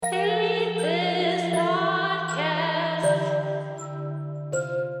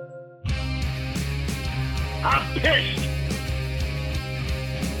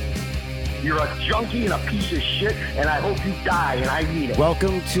monkey and a piece of shit, and I hope you die, and I mean it.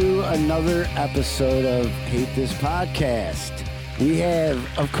 Welcome to another episode of Hate This Podcast. We have,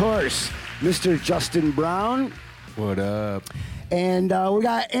 of course, Mr. Justin Brown. What up? And we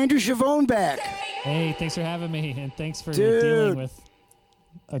got Andrew Chavone back. Hey, thanks for having me, and thanks for Dude. dealing with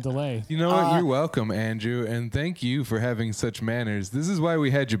a delay. You know what? You're welcome, Andrew, and thank you for having such manners. This is why we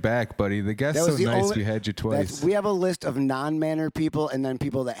had you back, buddy. The guest's That so was the nice only- we had you twice. We have a list of non-manner people and then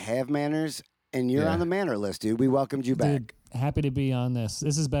people that have manners, and you're Yeah. on the manner list, dude. We welcomed you back. Dude, happy to be on this.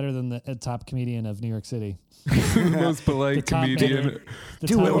 This is better than the top comedian of New York City. The most polite comedian. The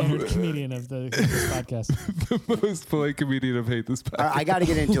Dude, top wait, mannered comedian of this podcast. The most polite comedian of Hate This Podcast. All right, I got to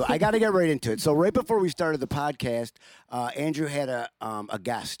get into it. I got to get right into it. So right before we started the podcast, Andrew had a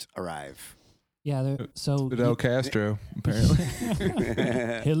guest arrive. Yeah, so Fidel Castro, apparently.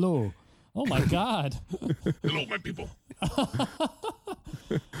 hello. Oh my God. Hello, my people.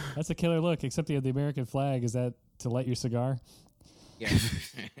 That's a killer look, except you have the American flag. Is that to light your cigar? Yeah.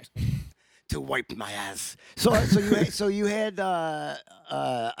 To wipe my ass. So you had a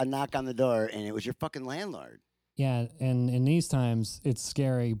knock on the door, and it was your fucking landlord. Yeah, and in these times, it's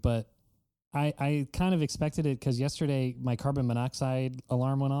scary, but I kind of expected it because yesterday my carbon monoxide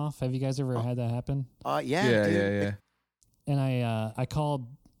alarm went off. Have you guys ever had that happen? Yeah, yeah, dude. yeah. And I called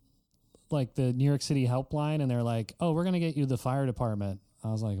like the New York City helpline, and they're like, "Oh, we're gonna get you the fire department."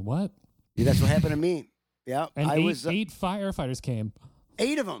 I was like, "What?" Yeah, that's what happened to me. Yeah, And I eight, was eight firefighters came.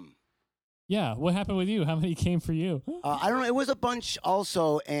 8 of them. Yeah, what happened with you? How many came for you? I don't know. It was a bunch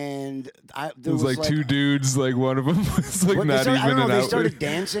also, and It was like two dudes, like one of them was like not even I don't know. an They outfit. started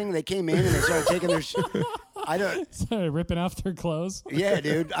dancing. They came in and they started taking their. I don't. Started ripping off their clothes. Yeah,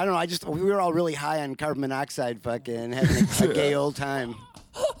 dude. I don't know. We were all really high on carbon monoxide, fucking having a gay old time.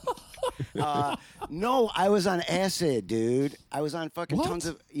 No, I was on acid, dude. I was on fucking What? tons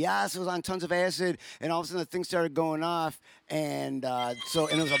of. Yes, I was on tons of acid, and all of a sudden the thing started going off, and there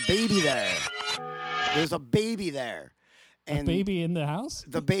was a baby there. There was a baby there. A And baby in the house?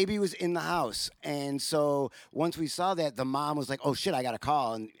 the baby was in the house, and so once we saw that, the mom was like, "Oh shit, I got to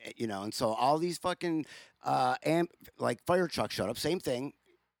call," and and so all these fucking fire trucks showed up. Same thing,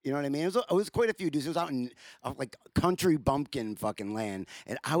 you know what I mean? It was quite a few dudes. It was out in like country bumpkin fucking land,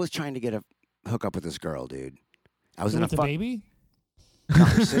 and I was trying to get a hook up with this girl, dude. I was in a With the baby? No,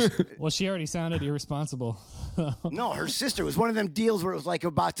 her sister, Well, she already sounded irresponsible. no, her sister was one of them deals where it was like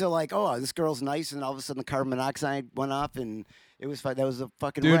about to like, oh, this girl's nice, and all of a sudden the carbon monoxide went off, and it was that was a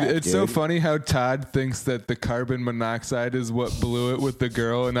fucking Dude, wrap, it's so dude. funny how Todd thinks that the carbon monoxide is what blew it with the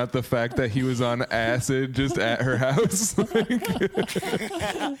girl and not the fact that he was on acid just at her house.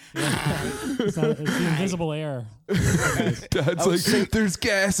 It's the invisible air. Todd's like, there's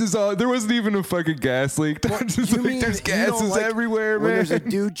gases all. There wasn't even a fucking gas leak. Todd's just You like, mean there's you don't gases like everywhere, when man. there's a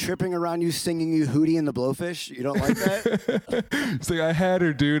dude tripping around you singing you Hootie and the Blowfish? You don't like that? It's like, I had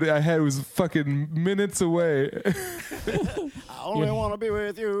her, dude. It was fucking minutes away. I only want to be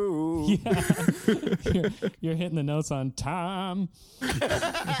with you. Yeah. You're hitting the notes on time.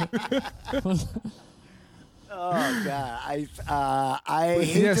 Oh God, I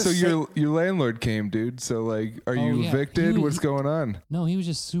hate Yeah, to so say- your landlord came, dude. So like, are you yeah. evicted? He- What's going on? No, he was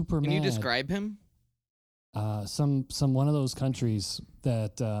just super Can mad. you describe him? Some one of those countries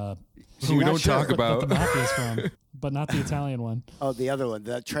that Who we not don't sure, talk that about. the mafia's from, but not the Italian one. Oh, the other one,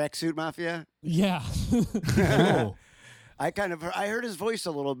 the tracksuit mafia. Yeah. Oh. I heard his voice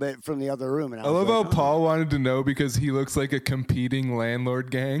a little bit from the other room, and I I love was how like, Paul wanted to know because he looks like a competing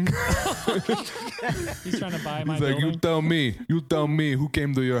landlord gang. He's trying to buy my He's like, you building. tell me who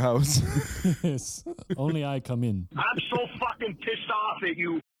came to your house. Yes. Only I come in. I'm so fucking pissed off at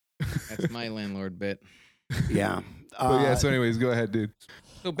you. That's my landlord bit. yeah. But yeah, so anyways, go ahead, dude.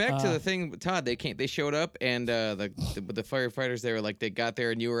 So back to the thing, Todd. They showed up, and the firefighters. They were like, they got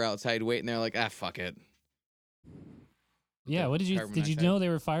there, and you were outside waiting. They're like, fuck it. Yeah, what did you Carbon know they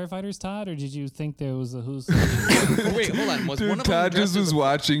were firefighters, Todd, or did you think there was a who's? Wait, hold on. Was Dude, one of Todd them just dressed was as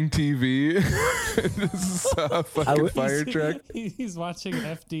watching TV. Just saw a fucking fire truck. He's watching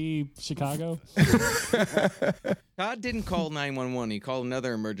FD Chicago. Todd didn't call 911. He called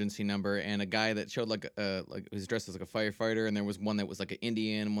another emergency number, and a guy that showed like was dressed as like a firefighter, and there was one that was like an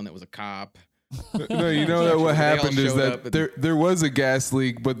Indian, and one that was a cop. No, you know that what They all happened is showed up that and- there was a gas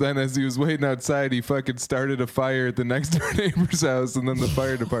leak, but then as he was waiting outside, he fucking started a fire at the next door neighbor's house, and then the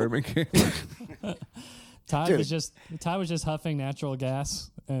fire department came. Todd Dude. was just huffing natural gas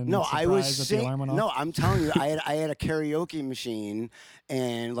and No, I was surprised that the alarm singing. went off. No, I'm telling you, I had a karaoke machine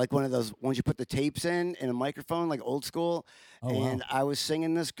and like one of those ones you put the tapes in a microphone, like old school. Oh, wow. And I was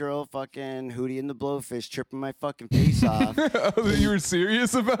singing this girl, fucking Hootie and the Blowfish, tripping my fucking face off. Oh, you were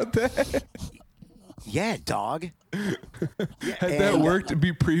serious about that? Yeah, dog. Had that and- worked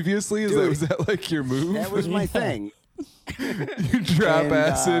previously? Dude, Was that like your move? That was my Yeah. thing. You drop And,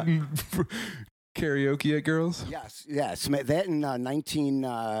 acid and karaoke at girls? Yes, yes. That in 19.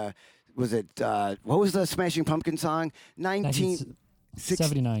 Was it? What was the Smashing Pumpkin song?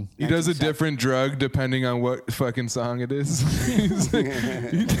 79. He does a different drug depending on what fucking song it is. He's like,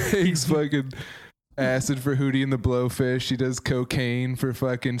 he takes fucking acid for Hootie and the Blowfish. He does cocaine for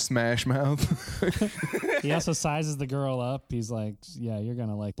fucking Smash Mouth. He also sizes the girl up. He's like, yeah, you're going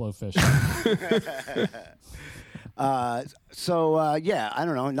to like Blowfish. Yeah, I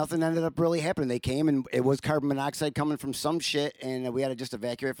don't know. Nothing ended up really happening. They came and it was carbon monoxide coming from some shit, and we had to just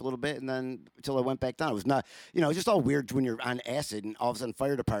evacuate for a little bit, and then until it went back down. It was not, it's just all weird when you're on acid and all of a sudden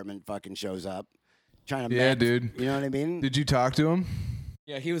fire department fucking shows up, trying to. Yeah, dude. You know what I mean? Did you talk to him?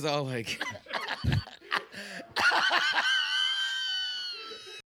 Yeah, he was all like,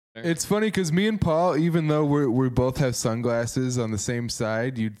 It's funny because me and Paul, even though we both have sunglasses on the same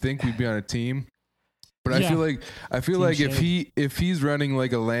side, you'd think we'd be on a team. But Yeah. I feel Team like shape. if he's running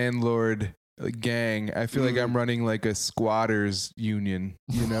like a landlord gang, I feel like I'm running like a squatters union.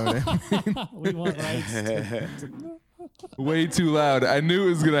 You know what I mean? We want rights. Way too loud. I knew it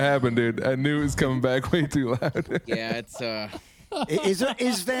was gonna happen, dude. I knew it was coming back way too loud. yeah, it's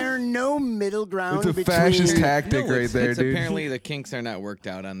Is there no middle ground It's a between? fascist tactic no, right it's, there, it's dude. apparently the kinks are not worked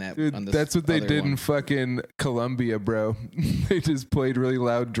out on that. Dude, on this that's what they other did one. in fucking Colombia, bro. They just played really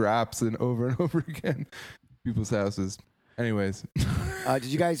loud drops and over again. People's houses. Anyways. Did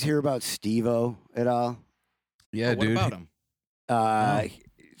you guys hear about Steve-O at all? Yeah, What dude. about him?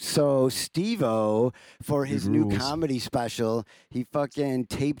 So Steve-O, for his new rules. comedy special, he fucking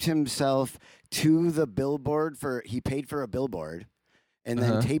taped himself to the billboard he paid for a billboard, and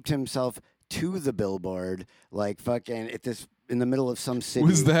then Uh-huh. taped himself to the billboard, like fucking in the middle of some city.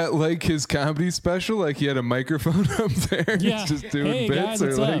 Was that like his comedy special? Like he had a microphone up there, Yeah. just doing Hey, bits, guys, or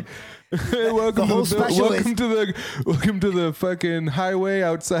what's like, hey, welcome whole to special welcome to the fucking highway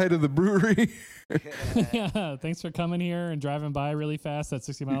outside of the brewery. Yeah, thanks for coming here and driving by really fast at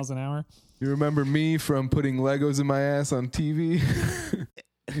 60 miles an hour. You remember me from putting Legos in my ass on TV?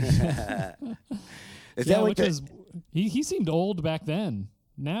 Is Yeah, that like which is he seemed old back then.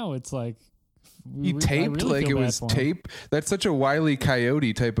 Now it's like He taped like it was tape. That's such a Wile E.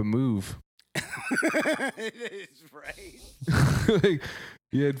 Coyote type of move. it is right. Like,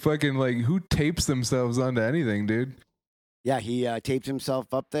 you had fucking like who tapes themselves onto anything, dude? Yeah, he taped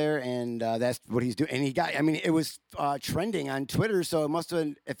himself up there, and that's what he's doing. And he got, I mean, it was trending on Twitter, so it must have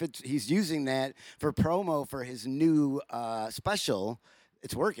been, he's using that for promo for his new special,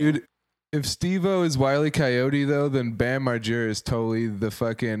 it's working. Dude, if Steve-O is Wile E. Coyote though, then Bam Margera is totally the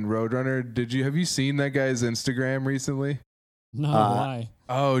fucking Roadrunner. Have you seen that guy's Instagram recently? No, why?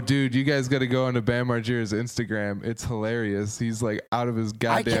 Oh, dude, you guys got to go onto Bam Margera's Instagram. It's hilarious. He's like out of his I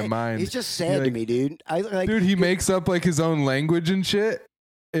goddamn can't- mind. He's just sad to like- me, dude. I like, Dude, he makes up like his own language and shit.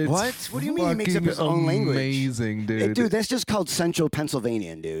 It's What? What do you mean he makes up his own language? Amazing, Hey, dude. dude, that's just called Central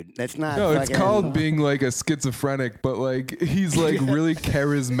Pennsylvanian, dude. That's not. No, it's fucking- called being like a schizophrenic, but like he's like really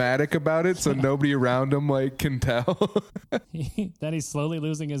charismatic about it, so nobody around him like can tell. That he's slowly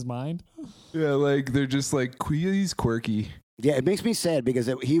losing his mind. Yeah, like they're just like he's quirky. Yeah, it makes me sad because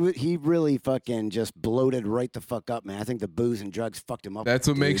he really fucking just bloated right the fuck up, man. I think the booze and drugs fucked him up. That's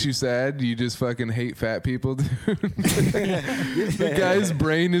what makes you sad. You just fucking hate fat people, dude. The guy's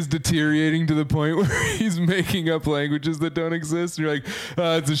brain is deteriorating to the point where he's making up languages that don't exist. And you're like,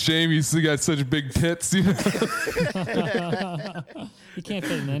 oh, it's a shame he's got such big tits. You know? He can't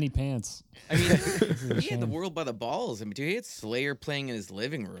fit in any pants. I mean, he had shame. the world by the balls. I mean, dude, he had Slayer playing in his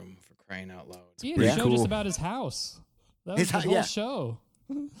living room for crying out loud. He had a Yeah. show Cool. just about his house. That was His his hou- whole yeah. show.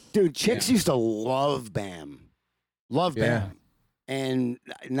 Dude, chicks used to love Bam. Love Yeah. Bam. And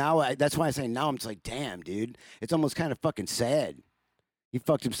now, that's why I say now I'm just like, damn, dude. It's almost kind of fucking sad. He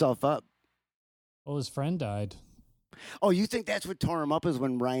fucked himself up. Well, his friend died. Oh, you think that's what tore him up is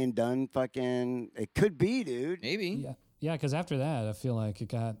when Ryan Dunn fucking. It could be, dude. Maybe. Yeah, because after that, I feel like it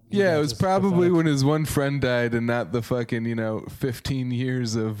got. Yeah, it was just probably pathetic. when his one friend died and not the fucking, 15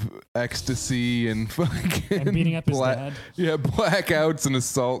 years of ecstasy and fucking. And beating up his dad. Yeah, blackouts and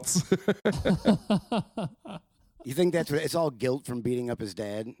assaults. You think that's what it's all guilt from beating up his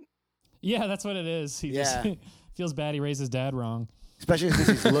dad? Yeah, that's what it is. He Yeah. just feels bad he raised his dad wrong. Especially since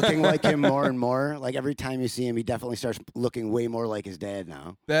he's looking like him more and more. Like every time you see him, he definitely starts looking way more like his dad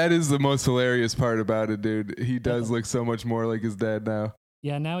now. That is the most hilarious part about it, dude. He does look so much more like his dad now.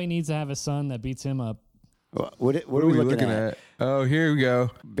 Yeah, now he needs to have a son that beats him up. What are we looking at? Oh, here we go.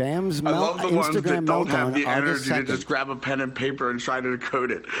 Bam's I love the ones that Instagram don't have meltdown, the August energy to 2nd. just grab a pen and paper and try to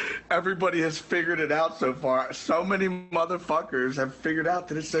decode it. Everybody has figured it out so far. So many motherfuckers have figured out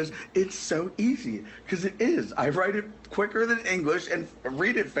that it says it's so easy. Because it is. I write it quicker than English and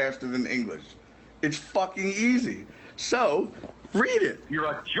read it faster than English. It's fucking easy. So, read it. You're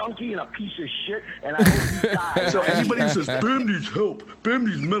a junkie and a piece of shit, and I hope you die. So anybody who says, Bam needs help, Bam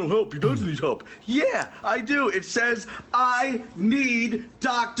needs mental help, he does need help. Yeah, I do. It says, I need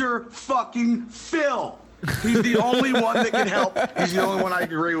Dr. fucking Phil. He's the only one that can help. He's the only one I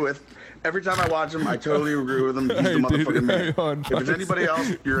agree with. Every time I watch him, I totally agree with him. He's the Hey, dude, motherfucking man. hang on, If it's anybody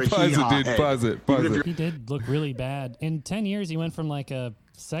else, you're a Pause it, hee-haw dude. head. Pause it. Even Pause if it. you're He did look really bad. In 10 years, he went from like a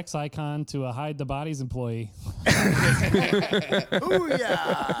sex icon to a hide the bodies employee. Ooh,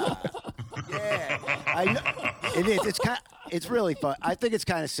 yeah. Yeah. I know. It is. It's really fun. I think it's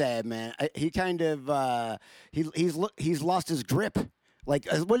kind of sad, man. He kind of he's lost his grip. Like,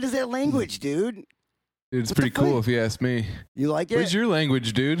 what is that language, dude? It's What pretty the fuck? cool if you ask me. You like it? What is your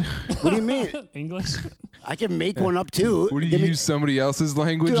language, dude? What do you mean? English? I can make one up too. What do you Give me- use somebody else's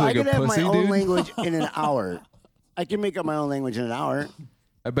language Dude, like I a could have pussy, my own dude? language in an hour. I can make up my own language in an hour.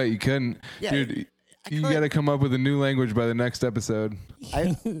 I bet you couldn't. Yeah, Dude, I you could. got to come up with a new language by the next episode.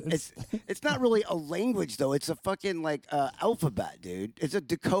 It's not really a language though. It's a fucking like alphabet, dude. It's a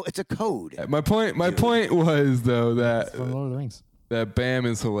It's a code. My point was though From Lord of the Rings. that Bam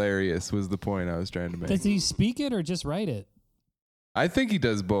is hilarious was the point I was trying to make. Does he speak it or just write it? I think he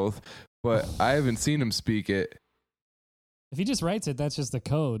does both, but I haven't seen him speak it. If he just writes it, that's just the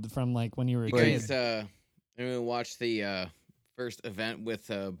code from like when you were a You kid. guys, anyone watch the first event with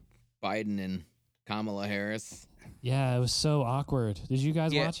Biden and Kamala Harris? Yeah, it was so awkward. Did you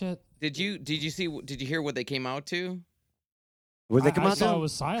guys Yeah. watch it? Did you hear what they came out to? Would they come I out saw to? it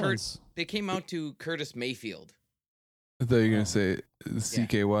was silence. They came out to Curtis Mayfield. I thought you were gonna say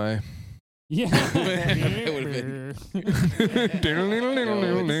CKY. Yeah. That would've been-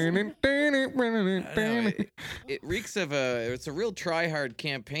 It reeks of it's a real try-hard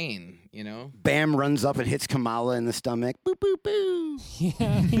campaign, you know? Bam runs up and hits Kamala in the stomach. Boo boo boo.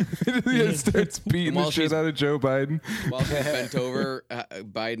 Yeah. He starts beating While the shit she's- out of Joe Biden. While she's bent over,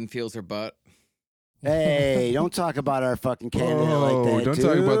 Biden feels her butt. Hey, don't talk about our fucking candidate like that. Don't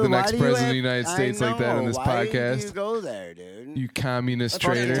talk about the dude. next Why do you president of have- the United I States like that on know. this Why do podcast. you go there, dude? You communist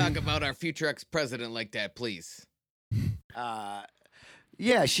Don't traitor. talk about our future ex-president like that, please.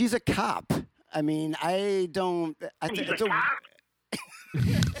 Yeah, she's a cop. I mean, I don't. I think it's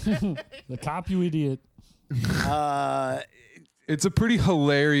The cop, you idiot. It's a pretty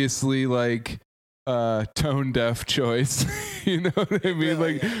hilariously like tone deaf choice. You know what I mean?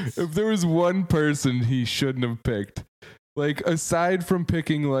 Really Like is. if there was one person he shouldn't have picked, like aside from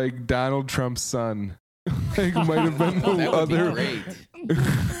picking like Donald Trump's son, like might have been the That would be other. great.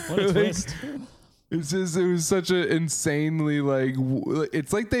 What a Like, twist. It's just it was such a insanely like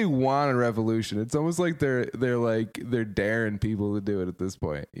it's like they want a revolution. It's almost like they're daring people to do it at this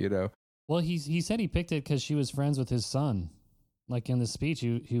point. You know? Well, he said he picked it because she was friends with his son. Like in the speech,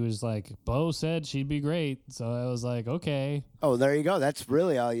 he was like, Bo said she'd be great. So I was like, okay. Oh, there you go. That's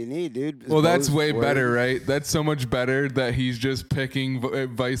really all you need, dude. Well, that's Both way words. better, right? That's so much better that he's just picking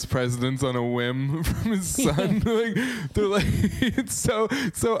vice presidents on a whim from his son. Like they're like, it's so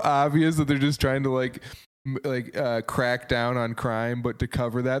obvious that they're just trying to crack down on crime, but to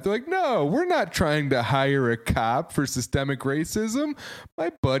cover that, they're like, no, we're not trying to hire a cop for systemic racism.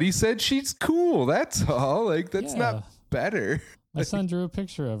 My buddy said she's cool. That's all. Like that's Yeah. not better. My son drew a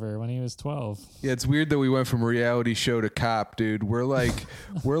picture of her when he was 12. Yeah, it's weird that we went from reality show to cop, dude. We're like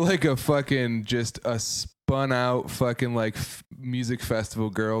a fucking just a spun out fucking like music festival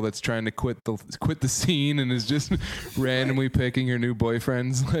girl that's trying to quit the scene and is just randomly picking her new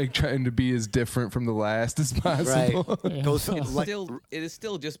boyfriends, like trying to be as different from the last as possible. Yeah. Goes like, It is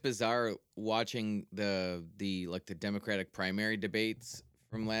still just bizarre watching the Democratic primary debates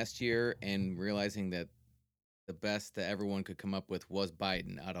from last year and realizing that the best that everyone could come up with was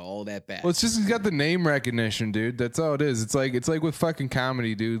Biden out of all that bad. Well, it's just he's got the name recognition, dude. That's all it is. It's like with fucking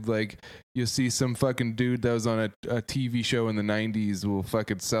comedy, dude. Like you'll see some fucking dude that was on a TV show in the 90s will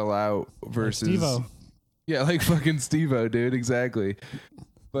fucking sell out versus Steve-O. Yeah, like fucking Steve-O, dude. Exactly.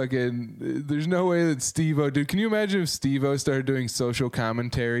 Fucking, there's no way that Steve-O, dude. Can you imagine if Steve-O started doing social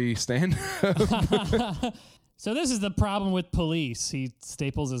commentary stand up? So this is the problem with police. He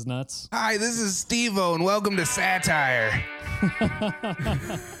staples his nuts. Hi, this is Steve-O, and welcome to Satire.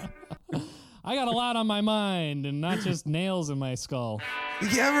 I got a lot on my mind and not just nails in my skull.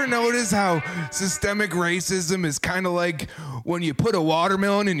 You ever notice how systemic racism is kind of like when you put a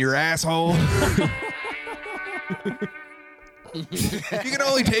watermelon in your asshole? You can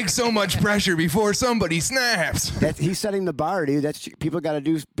only take so much pressure before somebody snaps. He's setting the bar, dude. People got to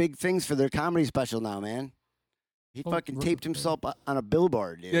do big things for their comedy special now, man. He fucking taped himself on a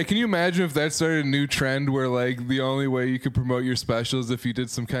billboard, dude. Yeah, can you imagine if that started a new trend where like the only way you could promote your special is if you did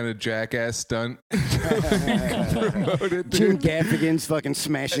some kind of jackass stunt? Promote it, Jim dude. Gaffigan's fucking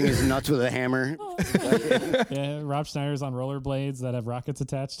smashing his nuts with a hammer. Yeah, Rob Schneider's on rollerblades that have rockets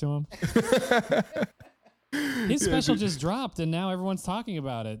attached to him. His special just dropped, and now everyone's talking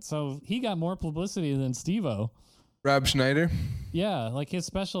about it. So he got more publicity than Steve-O. Rob Schneider. Yeah, like his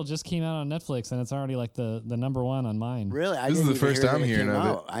special just came out on Netflix, and it's already like the number one on mine. Really? This is the didn't even first hear I'm that it hearing came of it.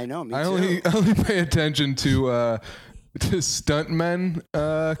 out. I know, me I too. only pay attention to stuntmen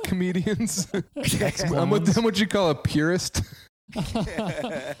comedians. I'm what you call a purist.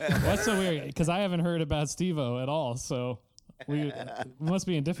 That's so weird because I haven't heard about Steve-O at all. So we must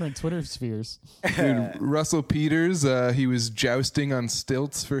be in different Twitter spheres. Dude, Russell Peters, he was jousting on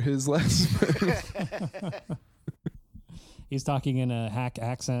stilts for his last. He's talking in a hack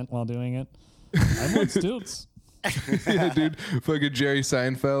accent while doing it. I'm on stilts. Yeah, dude. Fucking Jerry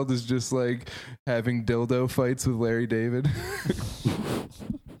Seinfeld is just like having dildo fights with Larry David.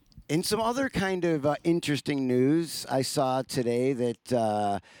 In some other kind of interesting news, I saw today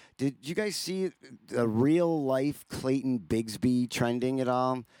that did you guys see the real life Clayton Bigsby trending at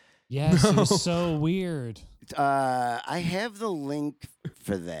all? Yes, it was so weird. I have the link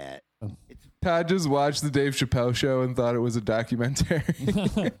for that. Todd just watched the Dave Chappelle show and thought it was a documentary.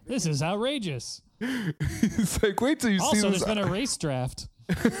 This is outrageous. He's like, wait till you see Also, this. there's been a race draft.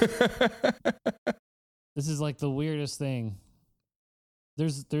 This is like the weirdest thing.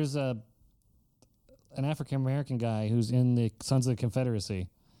 There's an African American guy who's in the Sons of the Confederacy,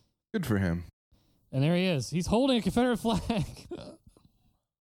 Good for him. and there he is. He's holding a Confederate flag.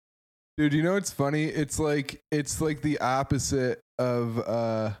 Dude, you know what's funny? It's like the opposite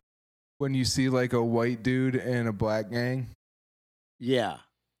of when you see like a white dude in a black gang. Yeah.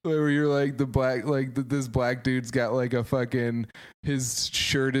 Where you're like this black dude's got like a fucking, his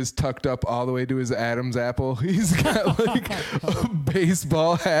shirt is tucked up all the way to his Adam's apple. He's got like a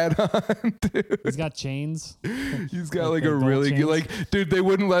baseball hat on, dude. He's got chains. He's got like the a gold really good, chains. like, dude, they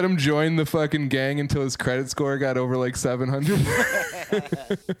wouldn't let him join the fucking gang until his credit score got over like 700.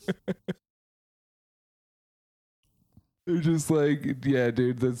 They're just like, yeah,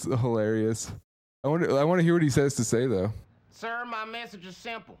 dude, that's hilarious. I want to hear what he says to say though. Sir, my message is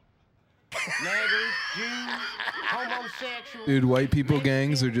simple. Niggers, Jews, homosexuals. Dude, white people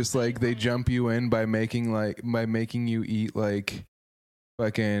gangs are just like, they jump you in by making you eat like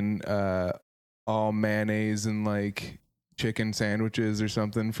fucking all mayonnaise and like chicken sandwiches or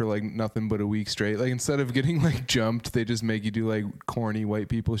something for like nothing but a week straight. Like instead of getting like jumped, they just make you do like corny white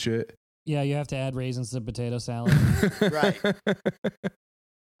people shit. Yeah, you have to add raisins to potato salad. Right.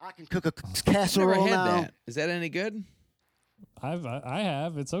 I can cook a Never casserole had now. that. Is that any good? I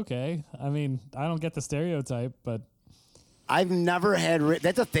have. It's okay. I mean, I don't get the stereotype, but I've never had.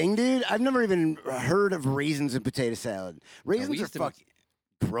 That's a thing, dude. I've never even heard of raisins in potato salad. Raisins are used to- fucking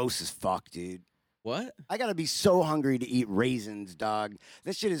gross as fuck, dude. What? I gotta be so hungry to eat raisins, dog.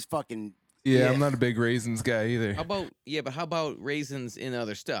 This shit is fucking. Yeah, Yeah. I'm not a big raisins guy either. How about but how about raisins in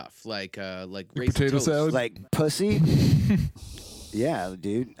other stuff like raisin potato toast? salad? Like pussy. Yeah,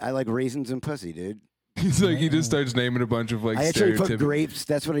 dude. I like raisins and pussy, dude. He's like, he just starts naming a bunch of like I actually put stereotypical. grapes.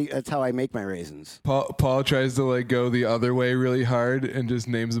 That's how I make my raisins. Paul tries to like go the other way really hard and just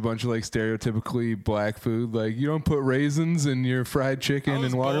names a bunch of like stereotypically black food. Like, you don't put raisins in your fried chicken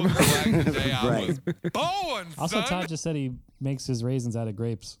and watermelon. Right. also Todd just said he makes his raisins out of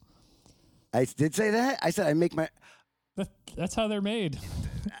grapes. I did say that. I said I make my That's how they're made.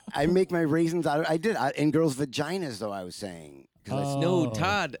 raisins out. In girls' vaginas, though. I was saying. 'Cause I- No,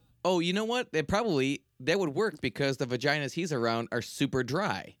 Todd. Oh, you know what? That would work because the vaginas he's around are super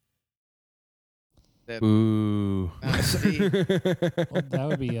dry. Ooh. See? Well, that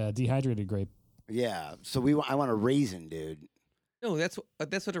would be a dehydrated grape. yeah. So I want a raisin, dude. No, that's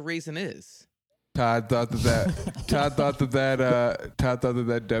what a raisin is. Todd thought that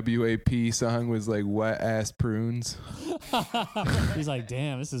WAP song was like wet ass prunes. He's like,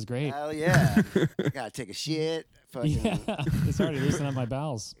 damn, this is great. Hell yeah. I gotta take a shit. Fucking. Yeah, it's already loosening up my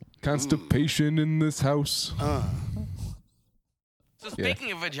bowels. Constipation in this house. So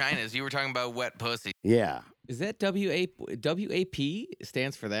speaking of vaginas, you were talking about wet pussy. Yeah. Is that WAP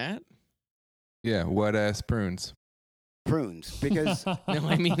stands for that? Yeah, wet ass prunes. Prunes. Because No,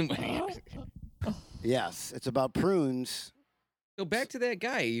 I mean, yes, it's about prunes. go back to that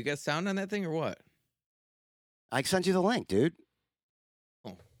guy. You got sound on that thing or what? I sent you the link, dude.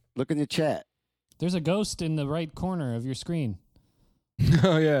 Oh. Look in the chat. There's a ghost in the right corner of your screen.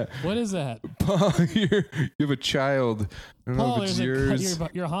 Oh yeah, What is that? Paul, you have a child. I don't know Paul, if it's yours.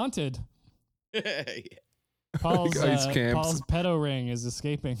 you're haunted. Yeah. Paul's, ice camps. Paul's pedo ring is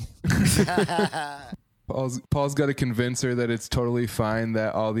escaping. Paul's got to convince her that it's totally fine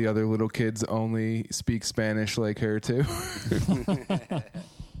that all the other little kids only speak Spanish like her too.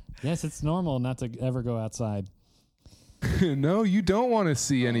 Yes, it's normal not to ever go outside. No, you don't want to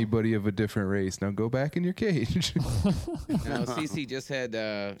see anybody of a different race. Now go back in your cage. No, Cece just had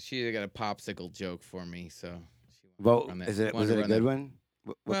she got a popsicle joke for me, so. Well, run that- was it wanted a to run good that. one?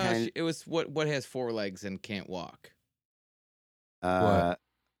 What Well, kind? it was what has 4 legs and can't walk. A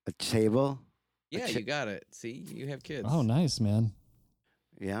table. Yeah, chi- you got it. See, you have kids. Oh, nice, man.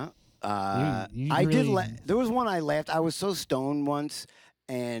 Yeah. You I did. really- There was one I laughed. I was so stoned once,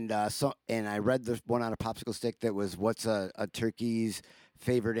 and and I read the one on a popsicle stick that was what's a turkey's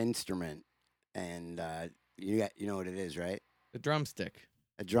favorite instrument, and you know what it is, right? The drumstick.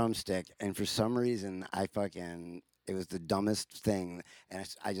 A drumstick. And for some reason, it was the dumbest thing, and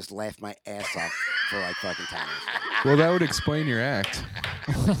I just laughed my ass off for like fucking 10 minutes. Well, that would explain your act.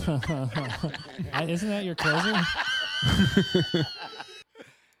 Isn't that your closer?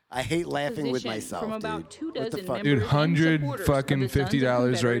 I hate laughing with Position myself, from about dude. 2 What the dozen fuck? members Dude, and $100 supporters fucking of the Sons of $50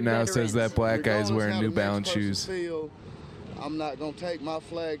 right Confederate now says that Veterans. black guy's wearing New Regardless how Balance the next shoes. person feel, I'm not gonna take my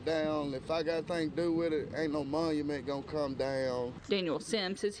flag down. If I got anything to do with it, ain't no monument gonna come down. Daniel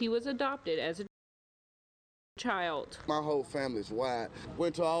Sims says he was adopted as a child. My whole family's white.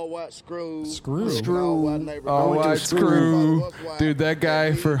 Went to all white schools. Screw. Grew up in all white neighborhoods. All went to white school. screw. White. Dude, that guy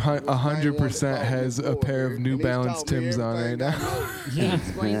And for he was the main one that 100% fought has in a this pair war of here, New and he's Balance taught me Tims on right everything I now. know. He Yeah.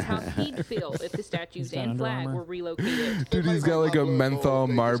 explains how he'd feel if the statues He's got and Under flag Armour. were relocated. Dude, he's got like a menthol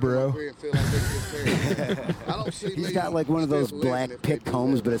Marlboro. He's got like one of those black pick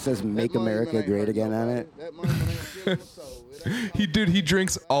combs, but it says "Make America Great Again" on it. He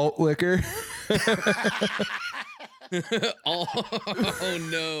drinks alt liquor. Oh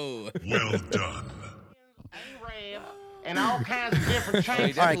no! Well done. A-Rab, and all kinds of different Oh, he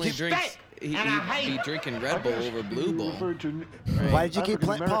chains. definitely keep- drinks. And I He'd hate be drinking Red Bull over Blue Bull. Why did you keep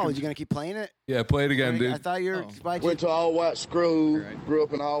playing, Paul? Are you gonna keep playing it? Yeah, play it again, I dude. thought you were. Oh. Why'd you- Went to all white school. Right. Grew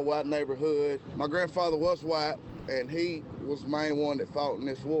up in all white neighborhood. My grandfather was white, and he was the main one that fought in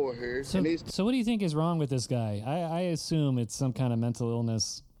this war here. So, and he's so what do you think is wrong with this guy? I assume it's some kind of mental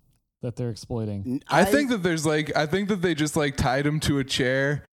illness that they're exploiting. I think that they just like tied him to a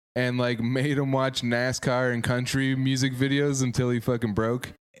chair and like made him watch NASCAR and country music videos until he fucking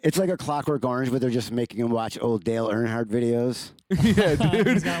broke. it's like a Clockwork Orange, but they're just making him watch old Dale Earnhardt videos. Yeah, dude.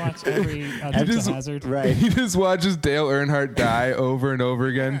 He's got to watch every Dukes of Hazzard. Right. He just watches Dale Earnhardt die over and over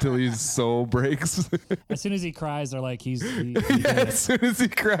again until his soul breaks. As soon as he cries, they're like, he's Yeah, as soon as he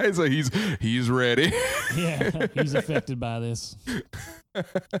cries, like he's ready. yeah, he's affected by this.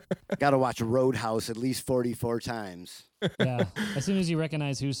 Got to watch Roadhouse at least 44 times. Yeah. As soon as you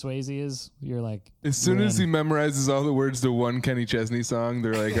recognize who Swayze is, you're like, As soon you're as he in. memorizes all the words to one Kenny Chesney song,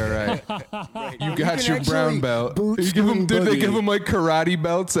 they're like, all right, you got can your actually brown belt. boot You give him, Scooty dude, they Boogie. give him like karate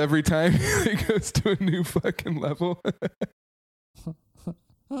belts every time he goes to a new fucking level.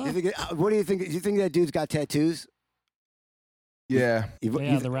 You think what do you think? Do you think that dude's got tattoos? Yeah.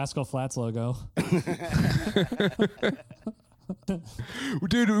 Yeah, the Rascal Flats logo.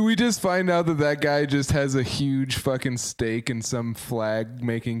 Dude, we just find out that guy just has a huge fucking stake in some flag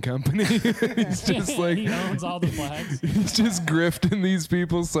making company. He's just like, he owns all the flags. he's just grifting these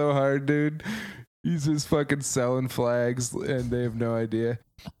people so hard, dude. He's just fucking selling flags and they have no idea.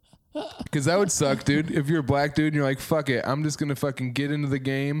 Because that would suck, dude. If you're a black dude and you're like, fuck it, I'm just going to fucking get into the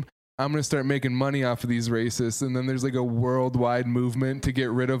game. I'm going to start making money off of these racists. And then there's like a worldwide movement to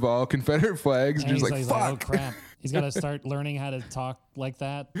get rid of all Confederate flags. And You're he's just like, like, fuck. oh crap. He's got to start learning how to talk like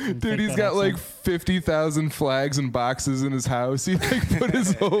that. and Dude, fake he's that got like accent. 50,000 flags and boxes in his house. He like put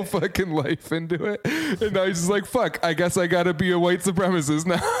his whole fucking life into it. And now he's just like, fuck, I guess I got to be a white supremacist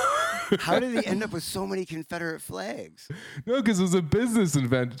now. How did he end up with so many Confederate flags? No, because it was a business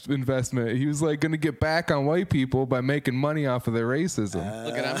investment. He was like going to get back on white people by making money off of their racism.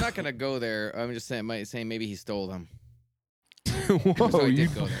 Look, and I'm not gonna go there. I'm just saying, maybe he stole them. Whoa, So I you,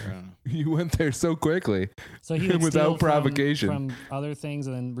 did go there. I don't know. you went there so quickly. So he would without steal provocation. from other things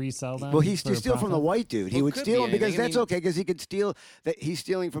and then resell them. Well, he for a steal from the profit? white dude. He Well, would could steal be them because anything. I that's mean- okay because he could steal that he's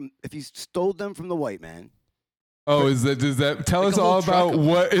stealing from if he stole them from the white man. Oh, does that tell Like us a whole all truck about of them.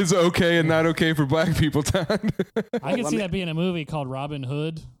 what is okay and not okay for black people, Tom? I could Let see me- that being a movie called Robin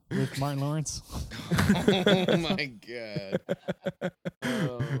Hood, with Martin Lawrence. Oh my god.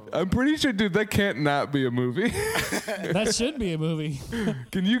 I'm pretty sure, dude, that can't not be a movie. That should be a movie.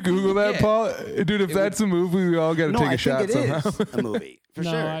 Can you Google that, Yeah. Paul? Dude, if that's a movie, we all got to No, take I a shot think it somehow. is a movie for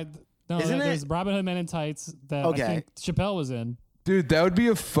no, sure. Isn't there's it? Robin Hood Men in Tights that Okay. I think Chappelle was in. Dude, that would be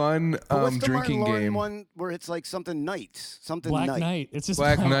a fun But what's the drinking Martin Lawrence game. one where it's like something Knights, something Black Knight. Knight. It's just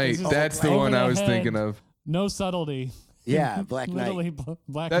Black it's Knight. just That's the over one I was head, thinking of. No subtlety. Yeah, Black Literally Knight.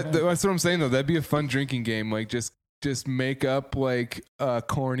 Black That's Knight. what I'm saying though. That'd be a fun drinking game. Like just make up like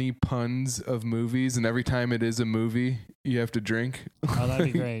corny puns of movies, and every time it is a movie, you have to drink. Oh,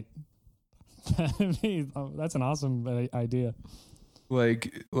 that'd be great. That's an awesome idea.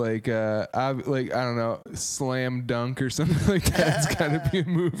 like I don't know, Slam Dunk or something like that. It's got to be a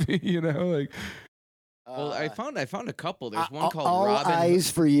movie, you know, like. Well, I found a couple. There's one called All Robin.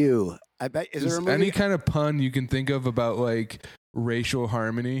 Eyes for You. I bet. Is there Just a movie? any kind of pun you can think of about like racial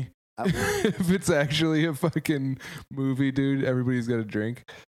harmony. If it's actually a fucking movie, dude, everybody's got to drink.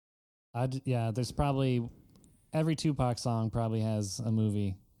 Yeah, there's probably every Tupac song probably has a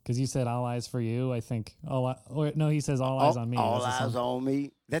movie. Because you said All Eyes for You, I think. He says All Eyes on Me. All That's the Eyes song. on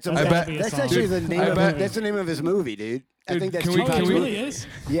Me. That's That's gotta be a that's song. actually the Dude, name. I bet- That's the name of his movie, dude. I Dude, think that's can we- Tupac's can Oh, it we- movie. really is?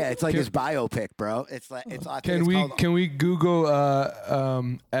 Yeah, it's like Can- his biopic, bro. It's like it's. I think Can it's we called- can we Google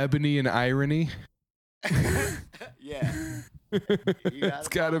Ebony and Irony? Yeah. It's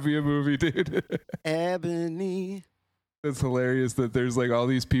got to be a movie, dude. Ebony. It's hilarious that there's like all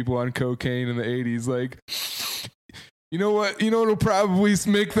these people on cocaine in the 80s. Like, you know what'll probably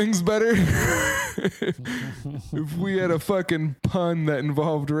make things better? If we had a fucking pun that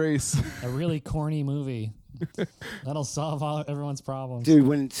involved race. A really corny movie. That'll solve everyone's problems. Dude,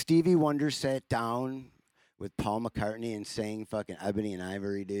 when Stevie Wonder sat down with Paul McCartney and sang fucking Ebony and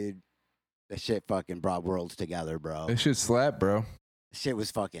Ivory, dude, that shit fucking brought worlds together, bro. That shit slap, bro. Shit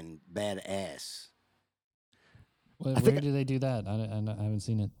was fucking badass. Where think- do they do that? I haven't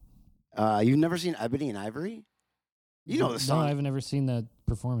seen it. You've never seen Ebony and Ivory? You know the song. No, I haven't ever seen that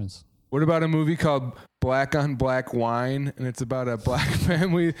performance. What about a movie called Black on Black Wine? And it's about a black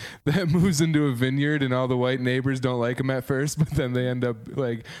family that moves into a vineyard and all the white neighbors don't like them at first, but then they end up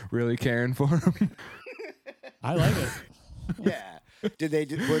like really caring for them. I like it. Yeah.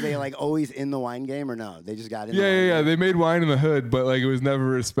 Were they like always in the wine game or no? They just got in. the wine Yeah. game? They made wine in the hood, but like it was never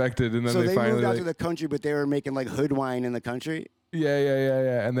respected. And then So they finally moved out like, to the country, but they were making like hood wine in the country.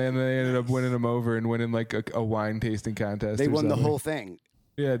 yeah. And then they ended up winning them over and winning like a wine tasting contest. They or won the something. whole thing.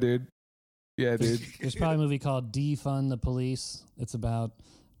 Yeah, dude. Yeah, dude. There's probably a movie called Defund the Police. It's about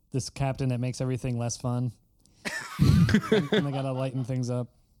this captain that makes everything less fun. And they gotta lighten things up.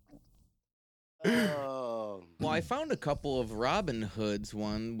 Oh. Well, I found a couple of Robin Hoods,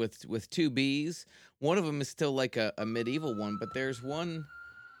 one with two B's. One of them is still like a medieval one, but there's one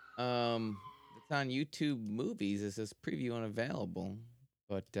it's on YouTube Movies. It says preview unavailable,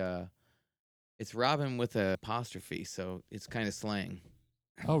 but it's Robin with a apostrophe, so it's kind of slang.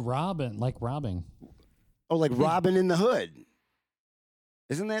 Oh, Robin, like robbing. Oh, like Robin in the Hood.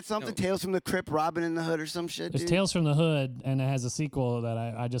 Isn't that something? No. Tales from the Crypt, Robin in the Hood or some shit, There's dude? Tales from the Hood, and it has a sequel that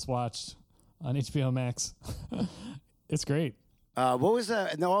I just watched on HBO Max. It's great. What was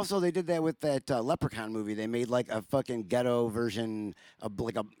that? No, also they did that with that Leprechaun movie. They made like a fucking ghetto version of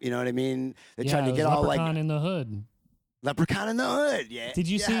like a, you know what I mean? They tried it to was get all Leprechaun like in the Hood. Leprechaun in the Hood. Yeah. Did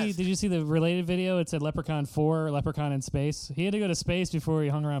you see the related video? It said Leprechaun 4, Leprechaun in Space. He had to go to space before he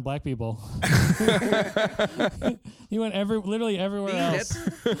hung around black people. He went literally everywhere else.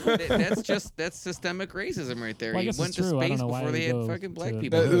 That's systemic racism right there. Well, I he guess went it's to true. I don't space know why before he they had go fucking black to-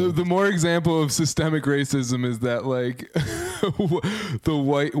 people. The more example of systemic racism is that like the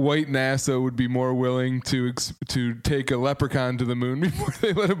white NASA would be more willing to take a leprechaun to the moon before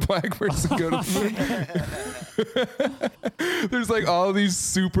they let a black person go to the moon. There's like all these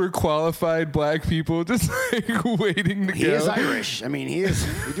super qualified black people just like waiting to He go. is Irish. I mean, he is.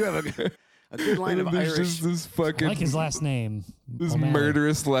 We do have a good line of And there's Irish. just this I fucking like his last name. this O'Malley.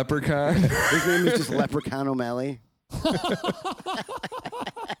 murderous leprechaun. His name is just Leprechaun O'Malley.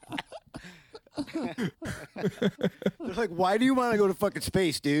 They're like, why do you want to go to fucking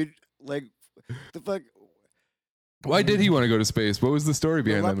space, dude? Like, the fuck. Why did he want to go to space? What was the story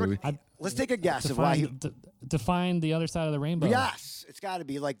behind that movie? Let's take a guess of why he. Define the other side of the rainbow. Yes, it's got to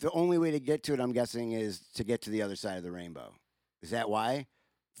be like the only way to get to it. I'm guessing is to get to the other side of the rainbow. Is that why?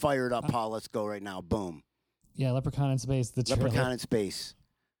 Fire it up, Paul. Let's go right now. Boom. Yeah, Leprechaun in Space. The trailer. Leprechaun in space.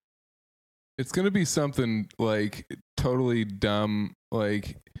 It's gonna be something like totally dumb,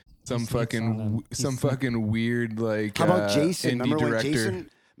 like some He's- it's on some he's- fucking weird like. How about Jason? indie Remember when director. Jason?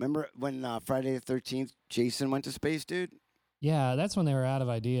 Remember when Friday the 13th? Jason went to space, dude. Yeah, that's when they were out of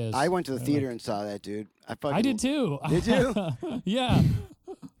ideas. I went to the They're theater like- and saw that, dude. I did too. Did you? Yeah.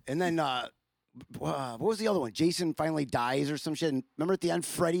 And then what was the other one? Jason finally dies or some shit. And remember at the end,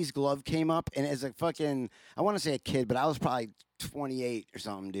 Freddy's glove came up, and as a fucking, I want to say a kid, but I was probably 28 or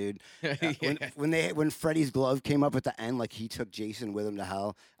something, dude. When Freddy's glove came up at the end, like he took Jason with him to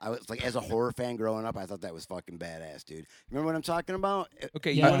hell. I was like, as a horror fan growing up, I thought that was fucking badass, dude. Remember what I'm talking about?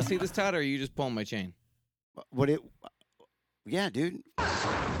 Okay, you Yeah. want to see this, Todd, or are you just pulling my chain? Yeah, dude.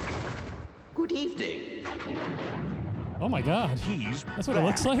 Good evening. Oh my God. He's That's what it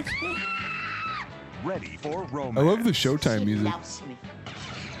looks like. ready for romance. I love the Showtime music.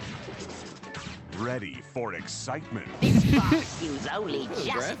 Ready for excitement. Barbecue's only Those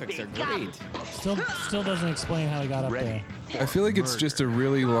just graphics are begun. great. Still doesn't explain how he got up Ready. there. I feel like it's just a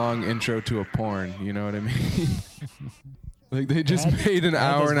really long intro to a porn. You know what I mean? Like they just That- made an that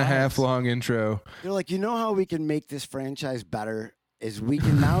hour does and a half vibes. long intro. They're like, you know how we can make this franchise better is we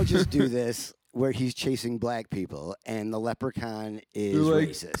can now just do this where he's chasing black people and the leprechaun is They're like-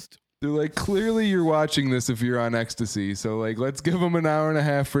 racist. They're like, clearly you're watching this if you're on ecstasy. So like, let's give them an hour and a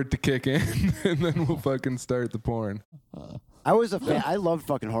half for it to kick in, and then we'll fucking start the porn. I was a fan. I loved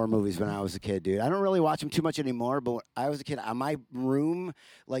fucking horror movies when I was a kid, dude. I don't really watch them too much anymore, but when I was a kid, on my room,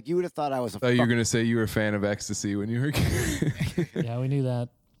 like you would have thought I was a I thought you were fuck- gonna say you were a fan of ecstasy when you were a kid. Yeah, we knew that.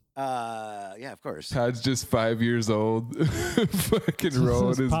 yeah, of course. Todd's just 5 years old, fucking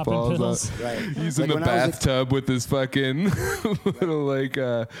rolling his Popping balls pills. out. Right. He's Like in the when I was a- bathtub with his fucking little Like you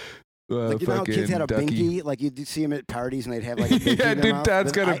know how fucking kids had a ducky. binky? Like you'd see them at parties and they'd have like a binky Yeah, in their dude, mouth.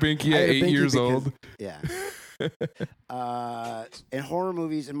 Dad's But got a binky I at had a 8 binky years because- old. Yeah. In horror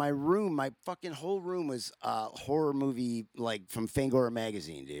movies, in my room, my fucking whole room was horror movie like from Fangora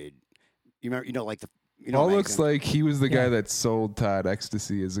magazine, dude. You remember? You know, like the. You know, Paul looks magazine? like he was the guy Yeah. that sold Todd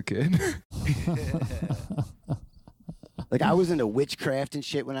ecstasy as a kid. Like I was into witchcraft and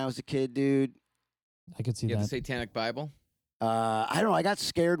shit when I was a kid, dude. I could see You have the that. Satanic Bible? I don't know. I got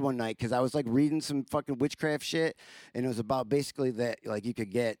scared one night because I was like reading some fucking witchcraft shit, and it was about basically that like you could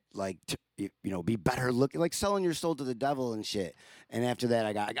get like you know be better looking, like selling your soul to the devil and shit. And after that,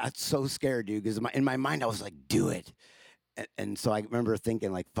 I got so scared, dude, because in my mind I was like, do it, and so I remember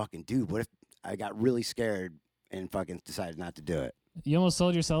thinking like, fucking dude, what if I got really scared and fucking decided not to do it? You almost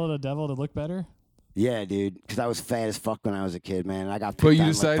sold your soul to the devil to look better? Yeah, dude, because I was fat as fuck when I was a kid, man. And I got. But picked you on,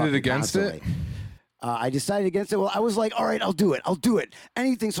 like, decided fucking against it? constantly. I decided against it. Well, I was like, all right, I'll do it.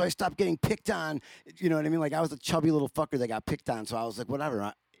 Anything so I stopped getting picked on. You know what I mean? Like I was a chubby little fucker that got picked on. So I was like,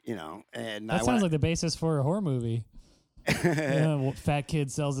 whatever, you know. And That sounds like the basis for a horror movie. Yeah, well, fat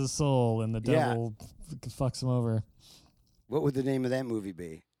kid sells his soul and the Yeah. devil fucks him over. What would the name of that movie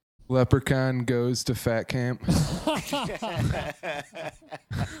be? Leprechaun goes to fat camp.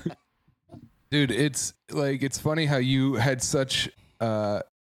 Dude, it's like it's funny how you had such a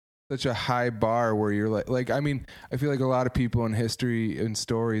high bar where you're like I mean, I feel like a lot of people in history and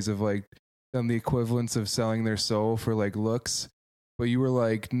stories have like done the equivalence of selling their soul for like looks, but you were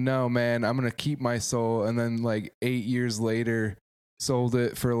like, no man, I'm gonna keep my soul, and then like 8 years later sold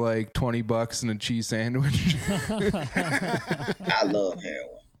it for like $20 and a cheese sandwich. I love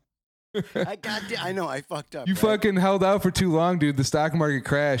heroin. I know, I fucked up. You right? fucking held out for too long, dude. The stock market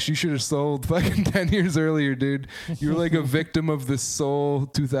crashed. You should have sold fucking 10 years earlier, dude. You were like a victim of the Soul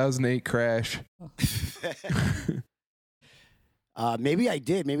 2008 crash. Maybe I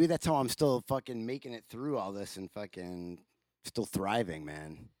did. Maybe that's how I'm still fucking making it through all this and fucking still thriving,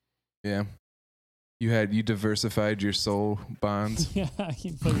 man. Yeah. You diversified your soul bonds. Yeah,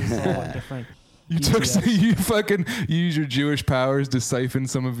 you put your soul in different. You took ETFs. you use your Jewish powers to siphon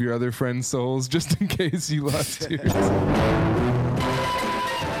some of your other friends' souls just in case you lost yours.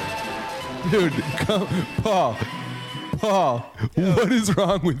 Dude, Paul, what is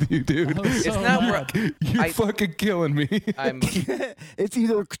wrong with you, dude? It's not You're fucking killing me. It's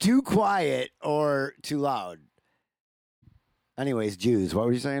either too quiet or too loud. Anyways, Jews, what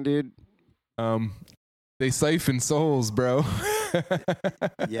were you saying, dude? They siphon souls, bro.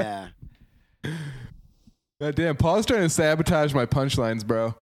 Yeah. God damn, Paul's trying to sabotage my punchlines,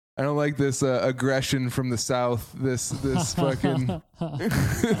 bro. I don't like this aggression from the South. This fucking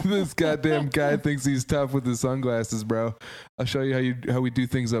this goddamn guy thinks he's tough with his sunglasses, bro. I'll show you how we do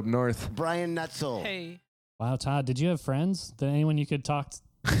things up north. Brian Nutzel. Hey. Wow, Todd, did you have friends? Did you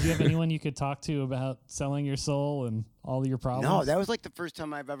have anyone you could talk to about selling your soul and all your problems? No, that was like the first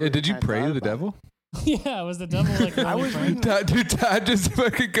time I've ever. Yeah, did you kinda pray thought to the about it. devil? Yeah, was the devil like I was reading. Todd just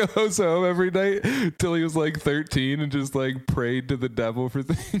fucking goes home every night till he was like 13 and just like prayed to the devil for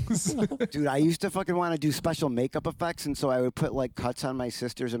things. Dude, I used to fucking want to do special makeup effects, and so I would put like cuts on my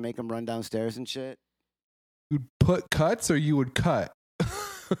sisters and make them run downstairs and shit. You'd put cuts or you would cut?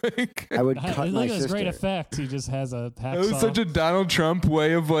 Like, I would cut my Look at this sister. great effect. He just has a that was hacksaw. such a Donald Trump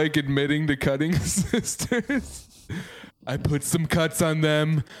way of like admitting to cutting his sisters. I put some cuts on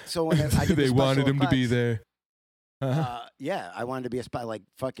them. So when I did the They wanted special him to be effects, there. yeah, I wanted to be like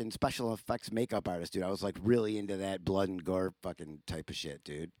fucking special effects makeup artist, dude. I was like really into that blood and gore fucking type of shit,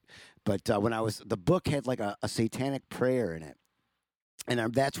 dude. But when the book had like a satanic prayer in it,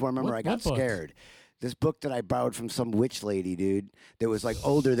 and that's where I remember I got what book? scared. This book that I borrowed from some witch lady, dude, that was like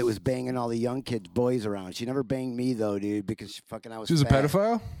older, that was banging all the young kids, boys around. She never banged me though, dude, because I was. She was a fat.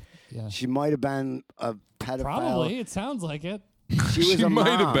 pedophile? Yeah. She might have been a pedophile. Probably. It sounds like it. She was She a might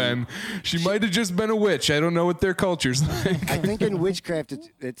have mom. been. She might have just been a witch. I don't know what their culture's like. I think in witchcraft,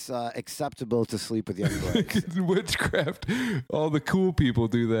 it's acceptable to sleep with young boys. In witchcraft, all the cool people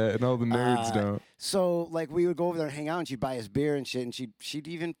do that, and all the nerds don't. So like we would go over there and hang out, and she'd buy us beer and shit, and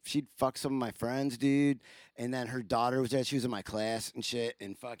she'd fuck some of my friends, dude. And then her daughter was there; she was in my class and shit,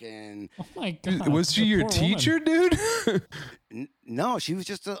 and fucking. Oh my god. Was she the your poor teacher, woman. dude? No, she was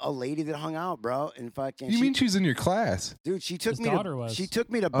just a lady that hung out, bro, and fucking. You mean she's in your class? Dude, she took His me daughter to was. she took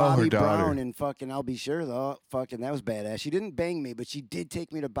me to Oh, Bobby her daughter. Brown and fucking I'll be sure though. Fucking that was badass. She didn't bang me, but she did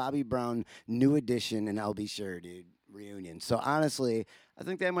take me to Bobby Brown New Edition and I'll be sure, dude, reunion. So honestly, I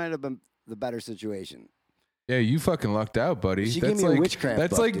think that might have been the better situation. Yeah, you fucking lucked out, buddy. She that's gave me a like witchcraft that's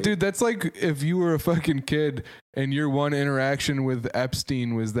book, like, dude. That's like if you were a fucking kid and your one interaction with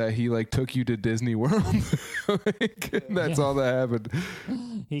Epstein was that he like took you to Disney World. Like, that's Yeah. all that happened.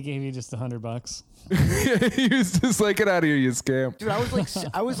 He gave you just $100. He was just like, get out of here, you scam. Dude,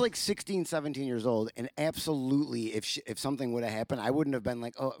 I was like 16, 17 years old, and absolutely, if something would have happened, I wouldn't have been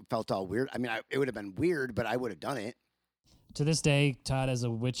like, oh, it felt all weird. I mean, it would have been weird, but I would have done it. To this day, Todd has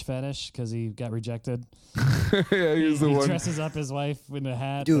a witch fetish because he got rejected. Yeah, he was the He one. dresses up his wife in a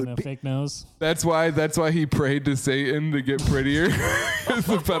hat Dude, and a fake nose. That's why he prayed to Satan to get prettier. Because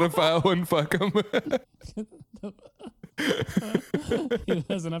the pedophile wouldn't fuck him. He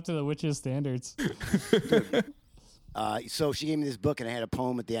wasn't up to the witch's standards. So she gave me this book, and I had a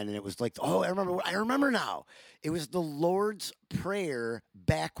poem at the end, and it was like, oh, I remember now. It was the Lord's Prayer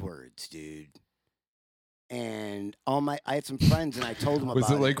backwards, dude. And I had some friends, and I told them about it.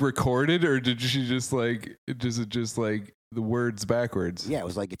 Was it like recorded, or did she just like? Is it just like the words backwards? Yeah, it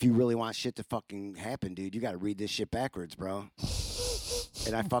was like, if you really want shit to fucking happen, dude, you got to read this shit backwards, bro.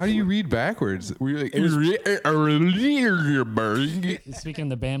 And I fucking. How do you read backwards? Were you like, He's speaking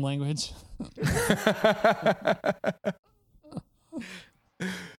the BAM language.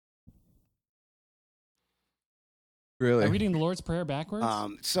 really? Reading the Lord's Prayer backwards?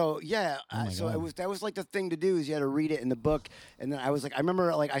 So yeah, Oh my so God. that was like the thing to do is you had to read it in the book, and then I was like, I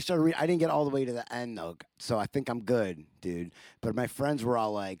remember like I started reading. I didn't get all the way to the end though, so I think I'm good, dude. But my friends were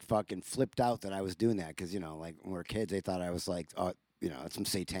all like fucking flipped out that I was doing that because like when we were kids, they thought I was like, oh, it's some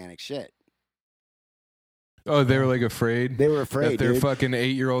satanic shit. Oh, they were like afraid. They were afraid, that their dude. fucking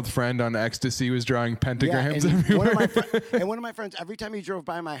 8-year-old friend on ecstasy was drawing pentagrams and everywhere. one of my friends, every time he drove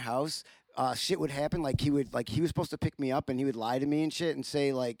by my house, shit would happen. Like he was supposed to pick me up, and he would lie to me and shit, and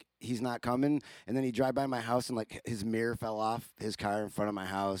say like he's not coming, and then he'd drive by my house, and like his mirror fell off his car in front of my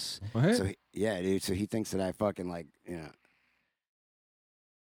house. What? So yeah, dude. So he thinks that I fucking like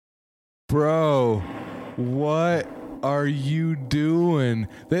Bro, what are you doing?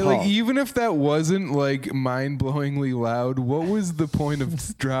 They like Paul. even if that wasn't like mind-blowingly loud, what was the point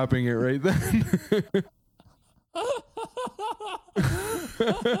of dropping it right then?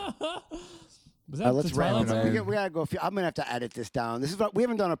 Was that let's the wrap Twilight it up. Zone? We gotta go. I'm gonna have to edit this down. This is what we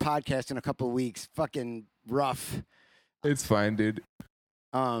haven't done a podcast in a couple of weeks. Fucking rough. It's fine, dude.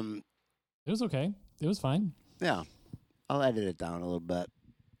 It was okay. It was fine. Yeah, I'll edit it down a little bit.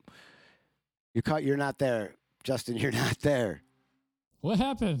 You're not there, Justin. You're not there. What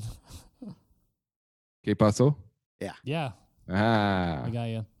happened? ¿Qué pasó? Yeah, Ah, I got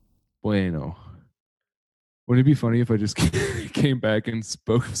you. bueno. Wouldn't it be funny if I just came back and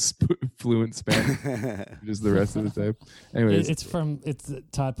spoke fluent Spanish just the rest of the time? Anyways, It's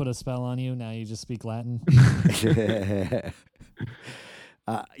Todd put a spell on you. Now you just speak Latin.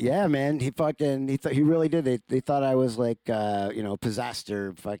 Yeah, man. He really did. They thought I was like, possessed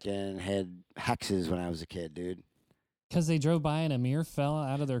or fucking had hexes when I was a kid, dude. Because they drove by and a mirror fell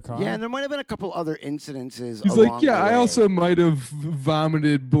out of their car. Yeah, and there might have been a couple other incidences. he's along like, yeah, the I way. also might have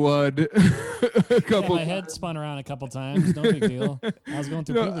vomited blood a Yeah, couple my head spun around a couple times. No big deal. I was going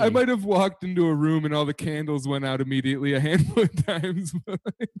through puberty. I might have walked into a room and all the candles went out immediately a handful of times.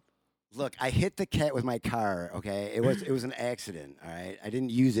 Look, I hit the cat with my car. Okay, it was an accident. All right, I didn't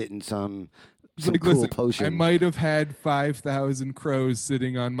use it in some It's Some like, cool listen, potion. I might have had 5,000 crows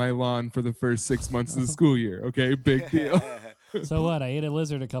sitting on my lawn for the first 6 months of the school year. Okay, big deal. So what? I ate a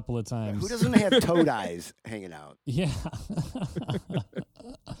lizard a couple of times. Who doesn't have toad eyes hanging out? Yeah.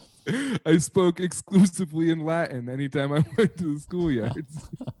 I spoke exclusively in Latin anytime I went to the schoolyards.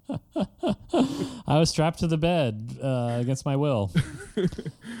 I was strapped to the bed against my will.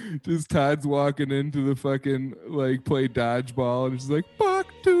 Just Todd's walking into the fucking like play dodgeball and it's just like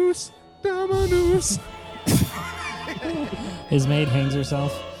Bactus Dominus. His maid hangs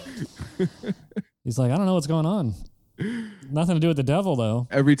herself. He's like, I don't know what's going on. Nothing to do with the devil, though.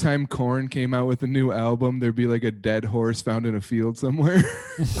 Every time Korn came out with a new album, there'd be like a dead horse found in a field somewhere.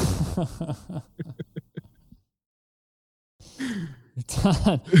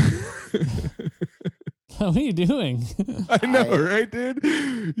 Todd, what are you doing? I know, right, dude?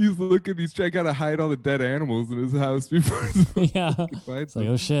 He's trying to hide all the dead animals in his house before. Yeah. It's like,